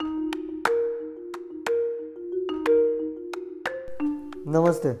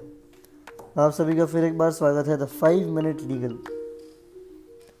नमस्ते। आप सभी का फिर एक बार स्वागत है द 5 मिनट लीगल।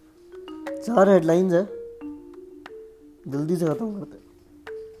 4 हेडलाइंस है, जल्दी से खत्म करते हैं।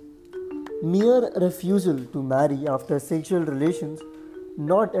 Mere refusal to marry after sexual relations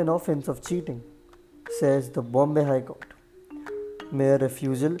not an offense of cheating, says the Bombay High Court. Mere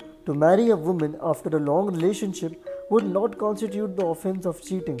refusal to marry a woman after a long relationship would not constitute the offense of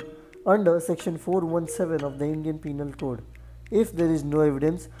cheating under Section 417 of the Indian Penal Code if there is no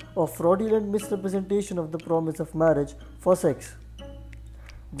evidence of fraudulent misrepresentation of the promise of marriage for sex.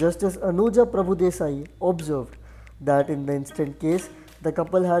 Justice Anuja Prabhudesai observed that in the instant case, the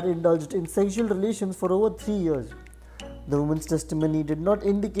couple had indulged in sexual relations for over 3 years. The woman's testimony did not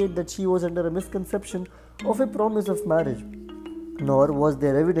indicate that she was under a misconception of a promise of marriage, nor was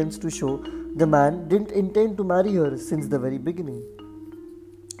there evidence to show the man didn't intend to marry her since the very beginning.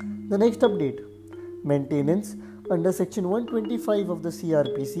 The next update: maintenance under Section 125 of the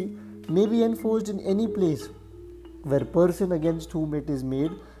CRPC may be enforced in any place where person against whom it is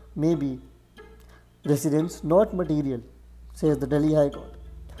made may be residence not material, says the Delhi High Court.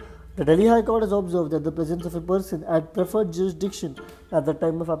 The Delhi High Court has observed that the presence of a person at preferred jurisdiction at the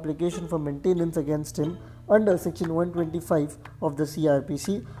time of application for maintenance against him under Section 125 of the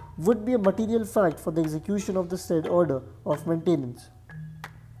CRPC would be a material fact for the execution of the said order of maintenance.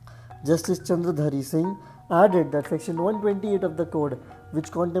 Justice Chandradhari Singh added that Section 128 of the Code, which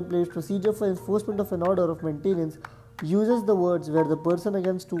contemplates procedure for enforcement of an order of maintenance, uses the words where the person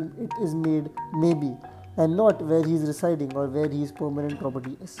against whom it is made may be, and not where he is residing or where his permanent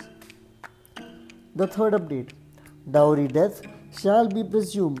property is. The third update: dowry death shall be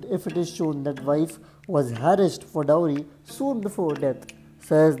presumed if it is shown that wife was harassed for dowry soon before death,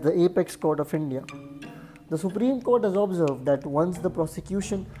 says the Apex Court of India. The Supreme Court has observed that once the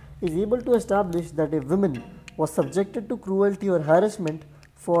prosecution is able to establish that a woman was subjected to cruelty or harassment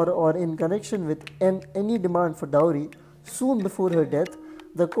for or in connection with any demand for dowry soon before her death,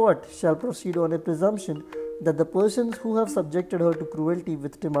 the court shall proceed on a presumption that the persons who have subjected her to cruelty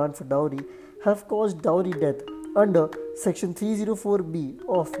with demand for dowry have caused dowry death under Section 304B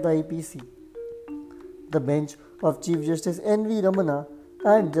of the IPC. The bench of Chief Justice N.V. Ramana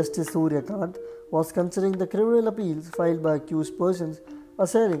and Justice Surya Kant was considering the criminal appeals filed by accused persons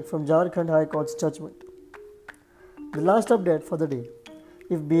asserting from Jharkhand High Court's judgment. The last update for the day: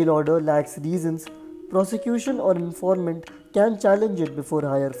 if bail order lacks reasons, prosecution or informant can challenge it before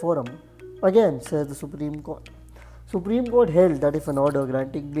higher forum. Again, says the Supreme Court. Supreme Court held that if an order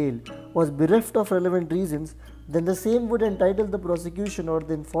granting bail was bereft of relevant reasons, then the same would entitle the prosecution or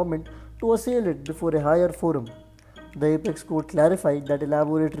the informant to assail it before a higher forum. The Apex Court clarified that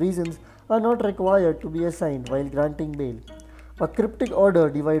elaborate reasons are not required to be assigned while granting bail. A cryptic order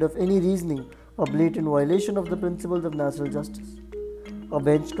devoid of any reasoning, a blatant violation of the principles of natural justice. A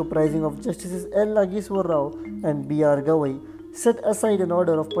bench comprising of Justices L. Nageswar Rao and B.R. Gawai set aside an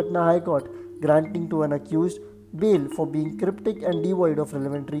order of Patna High Court granting to an accused bail for being cryptic and devoid of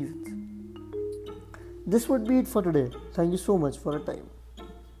relevant reasons. This would be it for today. Thank you so much for your time.